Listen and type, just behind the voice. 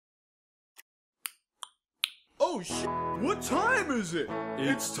Oh shit! What time is it?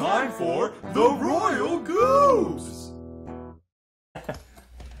 It's time for the Royal Goobs!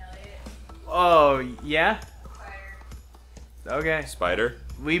 Oh, yeah? Okay. Spider?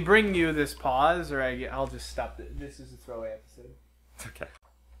 We bring you this pause, or I'll just stop it. This is a throwaway episode. Okay.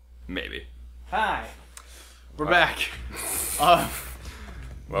 Maybe. Hi. We're back. Welcome.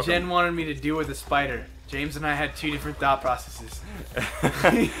 Jen wanted me to deal with a spider. James and I had two different thought processes.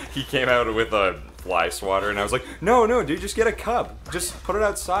 He came out with a fly swatter, and I was like, no, dude, just get a cub. Just put it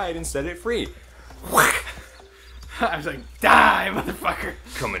outside and set it free. I was like, die, motherfucker.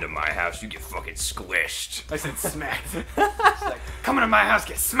 Come into my house, you get fucking squished. I said smacked. It's like, come into my house,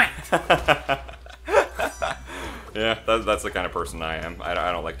 get smacked. Yeah, that's the kind of person I am. I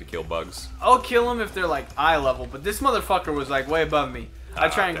don't like to kill bugs. I'll kill them if they're like eye level, but this motherfucker was like way above me. I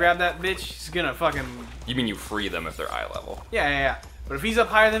try and grab that bitch, he's gonna fucking... You mean you free them if they're eye level? Yeah. But if he's up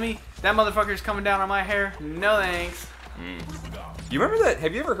higher than me, that motherfucker's coming down on my hair. No thanks. You remember that?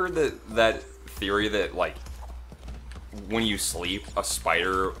 Have you ever heard that theory that, like, when you sleep, a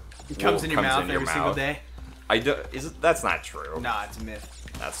spider comes in your mouth every single day? That's not true. Nah, it's a myth.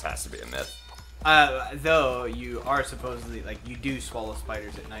 That has to be a myth. Though you are supposedly, like, you do swallow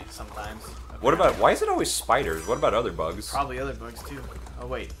spiders at night sometimes. What about, why is it always spiders? What about other bugs? Probably other bugs too. Oh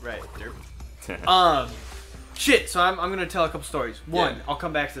wait, right. Shit, so I'm gonna tell a couple stories. One, I'll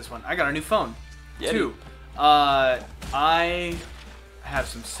come back to this one. I got a new phone. Yeah, Two, I have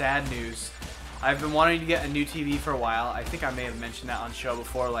some sad news. I've been wanting to get a new TV for a while. I think I may have mentioned that on show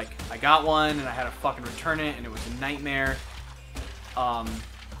before. Like, I got one and I had to fucking return it and it was a nightmare.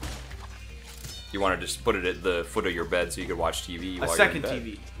 You want to just put it at the foot of your bed so you could watch TV while A you're second in bed?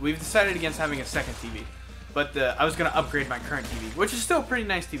 TV. We've decided against having a second TV. But I was going to upgrade my current TV, which is still a pretty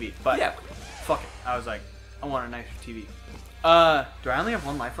nice TV. But yeah, fuck it. I was like, I want a nicer TV. Do I only have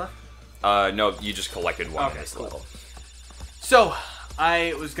one life left? No, you just collected one. Okay, cool. So,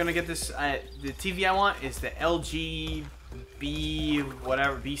 I was going to get this. The TV I want is the LG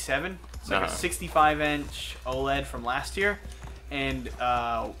B7. It's like a 65-inch OLED from last year. And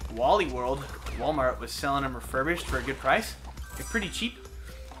Walmart was selling them refurbished for a good price. They're pretty cheap.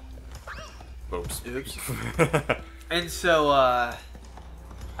 Oops. And so I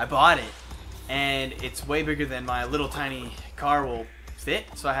bought it, and it's way bigger than my little tiny car will fit.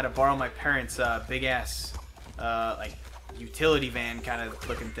 So I had to borrow my parents' big ass like utility van kind of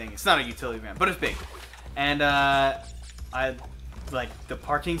looking thing. It's not a utility van, but it's big. And like the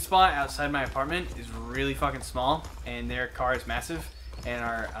parking spot outside my apartment is really fucking small, and their car is massive. And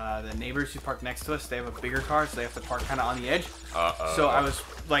the neighbors who park next to us, they have a bigger car, so they have to park kind of on the edge. So I was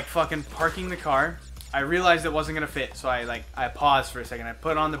like fucking parking the car. I realized it wasn't gonna fit, so I paused for a second. I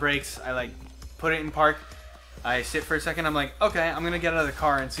put on the brakes. I like put it in park. I sit for a second. I'm like, okay, I'm gonna get out of the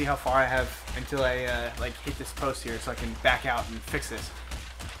car and see how far I have until I like hit this post here, so I can back out and fix this.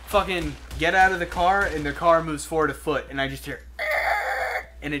 Fucking get out of the car, and the car moves forward a foot, and I just hear,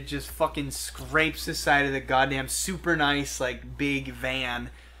 and it just fucking scrapes the side of the goddamn super nice, like, big van.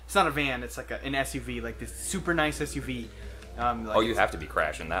 It's not a van, it's like an SUV, like this super nice SUV. Like, Oh, you have to be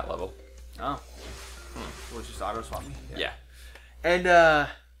crashing that level. Oh. We'll just auto swap me? Yeah. And,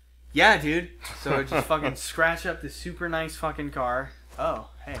 yeah, dude. So it just fucking scratch up this super nice fucking car. Oh,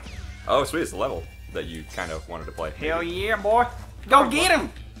 hey. Oh, sweet, it's the level that you kind of wanted to play. Hell yeah, boy. Go get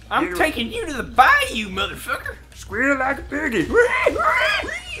him! I'm taking you to the bayou, motherfucker! Squeal like a piggy!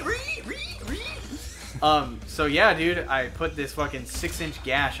 So yeah, dude, I put this fucking 6-inch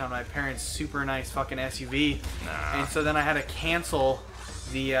gash on my parents' super nice fucking SUV. And so then I had to cancel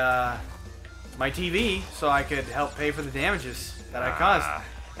the, my TV so I could help pay for the damages that I caused.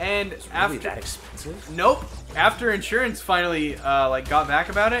 And It's after really that expensive? Nope. After insurance finally, like, got back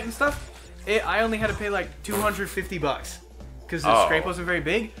about it and stuff, I only had to pay like $250. Because the scrape wasn't very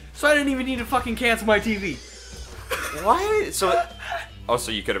big, so I didn't even need to fucking cancel my TV. What?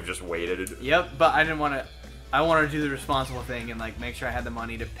 So you could have just waited. Yep, but I didn't want to. I wanted to do the responsible thing and like make sure I had the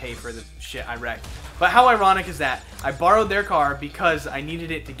money to pay for the shit I wrecked. But how ironic is that? I borrowed their car because I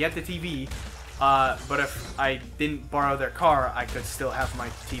needed it to get the TV. But if I didn't borrow their car, I could still have my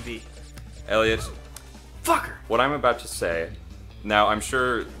TV. Elliot. Fucker. What I'm about to say. Now, I'm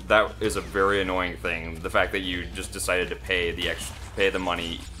sure that is a very annoying thing. The fact that you just decided to pay the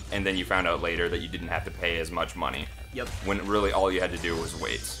money, and then you found out later that you didn't have to pay as much money. Yep. When really all you had to do was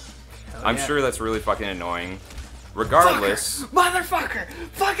wait. I'm yeah. sure that's really fucking annoying. Regardless... Motherfucker!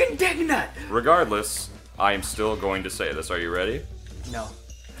 Fucking dick nut! Regardless, I am still going to say this. Are you ready? No.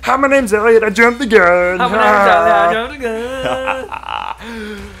 Hi, my name's Elliot. I jumped the gun. Hi, my name's Elliot. I jumped the gun.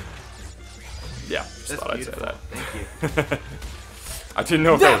 Yeah, just That's thought beautiful. I'd say that. Thank you. I didn't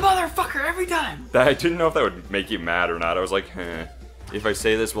know if that motherfucker every time. I didn't know if that would make you mad or not. I was like, if I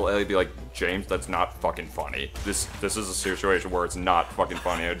say this, will Ellie be like, James, that's not fucking funny. This is a situation where it's not fucking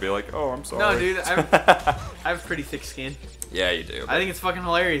funny. I'd be like, oh, I'm sorry. No, dude, I have pretty thick skin. Yeah, you do. I think it's fucking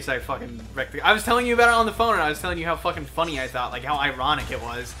hilarious. I fucking wrecked I was telling you about it on the phone, and I was telling you how fucking funny I thought, like how ironic it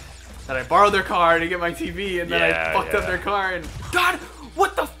was that I borrowed their car to get my TV, and then I fucked up their car, and God,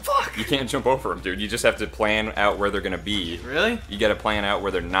 what the fuck? You can't jump over them, dude. You just have to plan out where they're gonna be. Really? You gotta plan out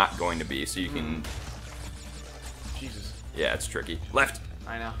where they're not going to be, so you can... Jesus. Yeah, it's tricky. Left.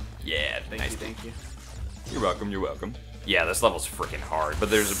 I know. Yeah, Thank you. You're welcome, you're welcome. Yeah, this level's freaking hard, but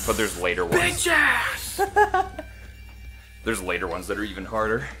there's later ones. Bitches! There's later ones that are even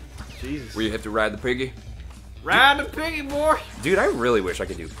harder. Jesus. Where you have to ride the piggy. Ride the piggy, boy! Dude, I really wish I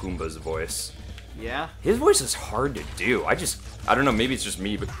could do Pumbaa's voice. Yeah? His voice is hard to do. I don't know, maybe it's just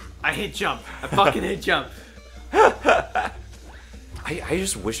me, but... I hit jump. I fucking hit jump. I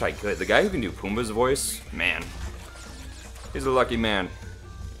just wish I could. The guy who can do Pumbaa's voice, man. He's a lucky man.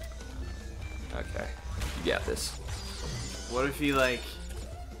 Okay, you got this. What if he, like,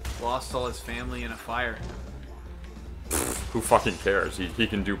 lost all his family in a fire? Who fucking cares? He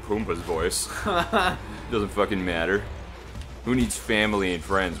can do Pumbaa's voice. Doesn't fucking matter. Who needs family and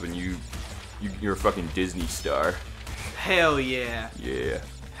friends when you're a fucking Disney star? Hell yeah. Yeah.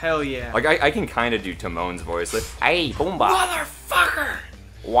 Hell yeah. Like, I can kind of do Timon's voice. Like, hey, Pumbaa. Motherfucker!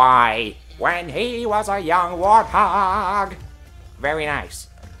 Why? When he was a young warthog. Very nice.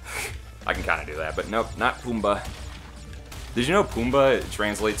 I can kind of do that, but nope, not Pumbaa. Did you know Pumbaa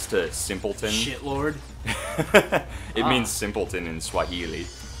translates to simpleton? Shitlord. It means simpleton in Swahili.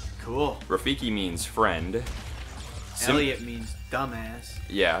 Cool. Rafiki means friend. Elliot means dumbass.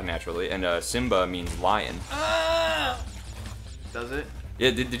 Yeah, naturally. And Simba means lion. Does it?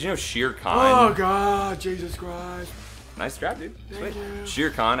 Yeah, did you know Shere Khan? Oh God, Jesus Christ. Nice job, dude. Thank you.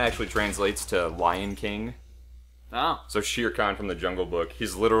 Shere Khan actually translates to Lion King. Oh. So Shere Khan from the Jungle Book,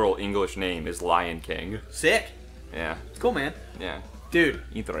 his literal English name is Lion King. Sick. Yeah. It's cool, man. Yeah. Dude.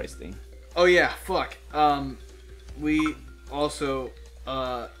 Interesting. Oh yeah, fuck. We also,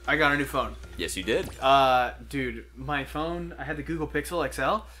 I got a new phone. Yes, you did. Dude, my phone, I had the Google Pixel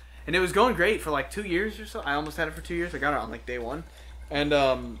XL, and it was going great for like 2 years or so. I almost had it for 2 years. I got it on like day one. And,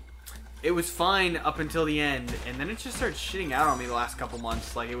 it was fine up until the end, and then it just started shitting out on me the last couple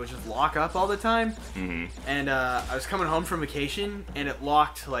months. Like, it would just lock up all the time. Mm-hmm. And, I was coming home from vacation, and it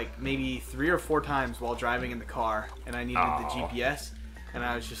locked like maybe 3 or 4 times while driving in the car, and I needed the GPS. And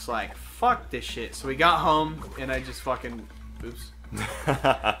I was just like, fuck this shit. So we got home, and I just fucking, oops.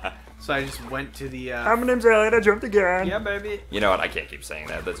 So I just went to the, My name's Elliot, I jumped again. yeah, baby. You know what? I can't keep saying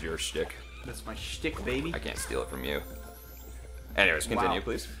that. That's your shtick. That's my shtick, baby. I can't steal it from you. Anyways, continue, Wow.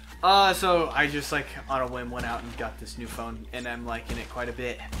 please. So I just like on a whim went out and got this new phone, and I'm liking it quite a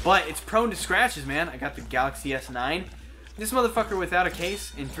bit. But it's prone to scratches, man. I got the Galaxy S9. This motherfucker without a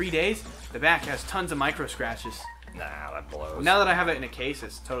case in 3 days, the back has tons of micro scratches. Nah, that blows. Now that I have it in a case,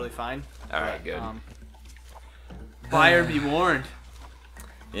 it's totally fine. All right, good. Buyer be warned.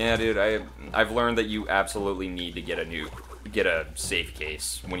 Yeah, dude, I've learned that you absolutely need to get a safe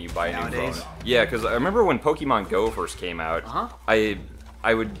case when you buy a new Nowadays. phone. Yeah, because I remember when Pokemon Go first came out,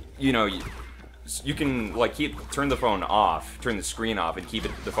 I would, you know, you can like turn the phone off, turn the screen off, and keep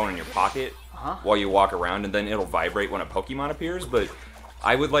the phone in your pocket while you walk around, and then it'll vibrate when a Pokemon appears. But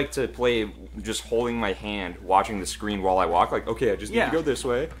I would like to play just holding my hand, watching the screen while I walk. Like, okay, I just need to go this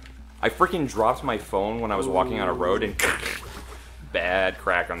way. I freaking dropped my phone when I was walking on a road, and bad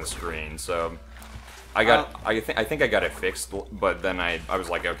crack on the screen. So I think I got it fixed, but then I was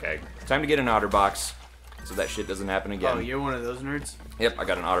like, okay, time to get an OtterBox so that shit doesn't happen again. Oh, you're one of those nerds? Yep, I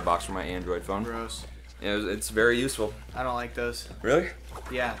got an OtterBox for my Android phone. Gross. Yeah, it's very useful. I don't like those. Really?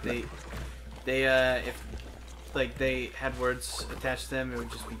 Yeah, they if like they had words attached to them, it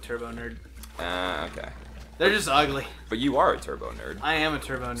would just be turbo nerd. Okay. They're just ugly. But you are a turbo nerd. I am a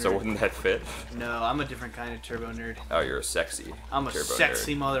turbo nerd. So wouldn't that fit? No, I'm a different kind of turbo nerd. Oh, you're a sexy I'm a turbo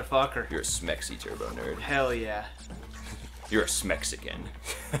sexy nerd. motherfucker. You're a smexy turbo nerd. Hell yeah. You're a smexican.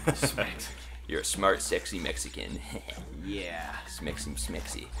 Smex. You're a smart, sexy Mexican. Yeah.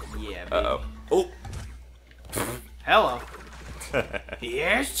 Smexy. Yeah, baby. Uh-oh. Oh! Hello.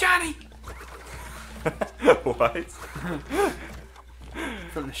 Here's Johnny. What?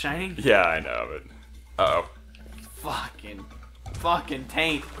 From The Shining? Yeah, I know, but... Uh-oh. Fucking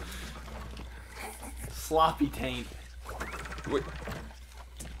taint. Sloppy taint.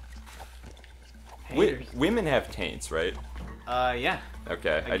 Haters. Women have taints, right? Yeah.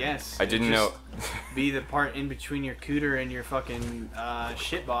 Okay. I guess. I didn't know... Be the part in between your cooter and your fucking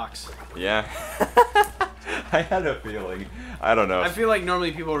shit box. Yeah. I had a feeling. I don't know. I feel like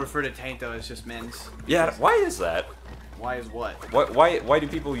normally people refer to taint though as just men's. Yeah, why is that? Why is what? Why do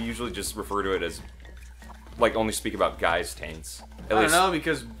people usually just refer to it as, like, only speak about guys' taints? I don't know,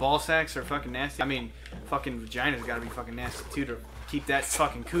 because ball sacks are fucking nasty. I mean, fucking vagina's gotta be fucking nasty too to keep that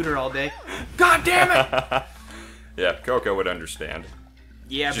fucking cooter all day. God damn it! Yeah, Coco would understand.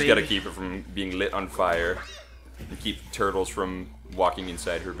 Yeah, She's gotta keep it from being lit on fire. And keep turtles from walking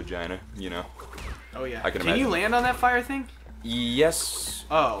inside her vagina, you know? Oh yeah. I can you land on that fire thing? Yes.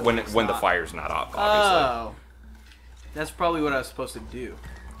 Oh. When the fire's not up, obviously. Oh. That's probably what I was supposed to do.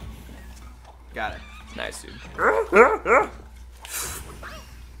 Got it. Nice, dude.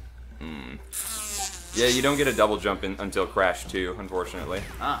 Yeah, you don't get a double jump until Crash 2, unfortunately.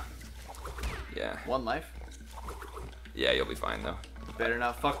 Ah. Yeah. 1 life. Yeah, you'll be fine, though. Better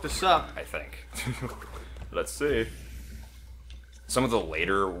not fuck this up. I think. Let's see. Some of the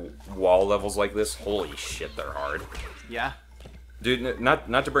later wall levels like this, holy shit, they're hard. Yeah? Dude,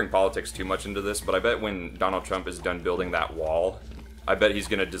 not to bring politics too much into this, but I bet when Donald Trump is done building that wall, I bet he's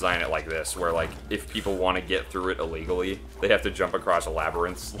gonna design it like this, where, like, if people want to get through it illegally, they have to jump across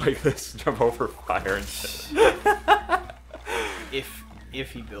labyrinths like this, jump over fire and shit.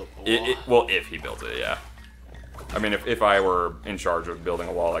 If he built the wall. Well, if he built it, yeah. I mean, if I were in charge of building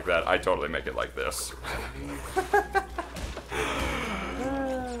a wall like that, I'd totally make it like this.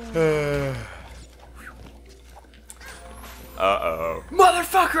 Uh-oh.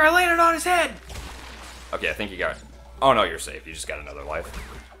 Motherfucker, I landed on his head! Okay, I think you got it. Oh no, you're safe. You just got another life.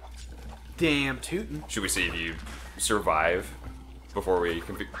 Damn tootin'. Should we see if you survive before we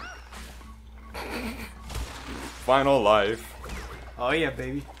complete? Final life. Oh yeah,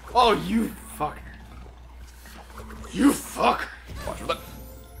 baby. Oh, you fucker. You fucker. Watch for that.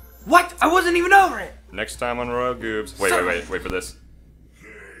 What? I wasn't even over it! Next time on Royal Goobs. Wait for this.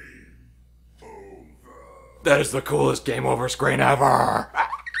 That is the coolest game over screen ever!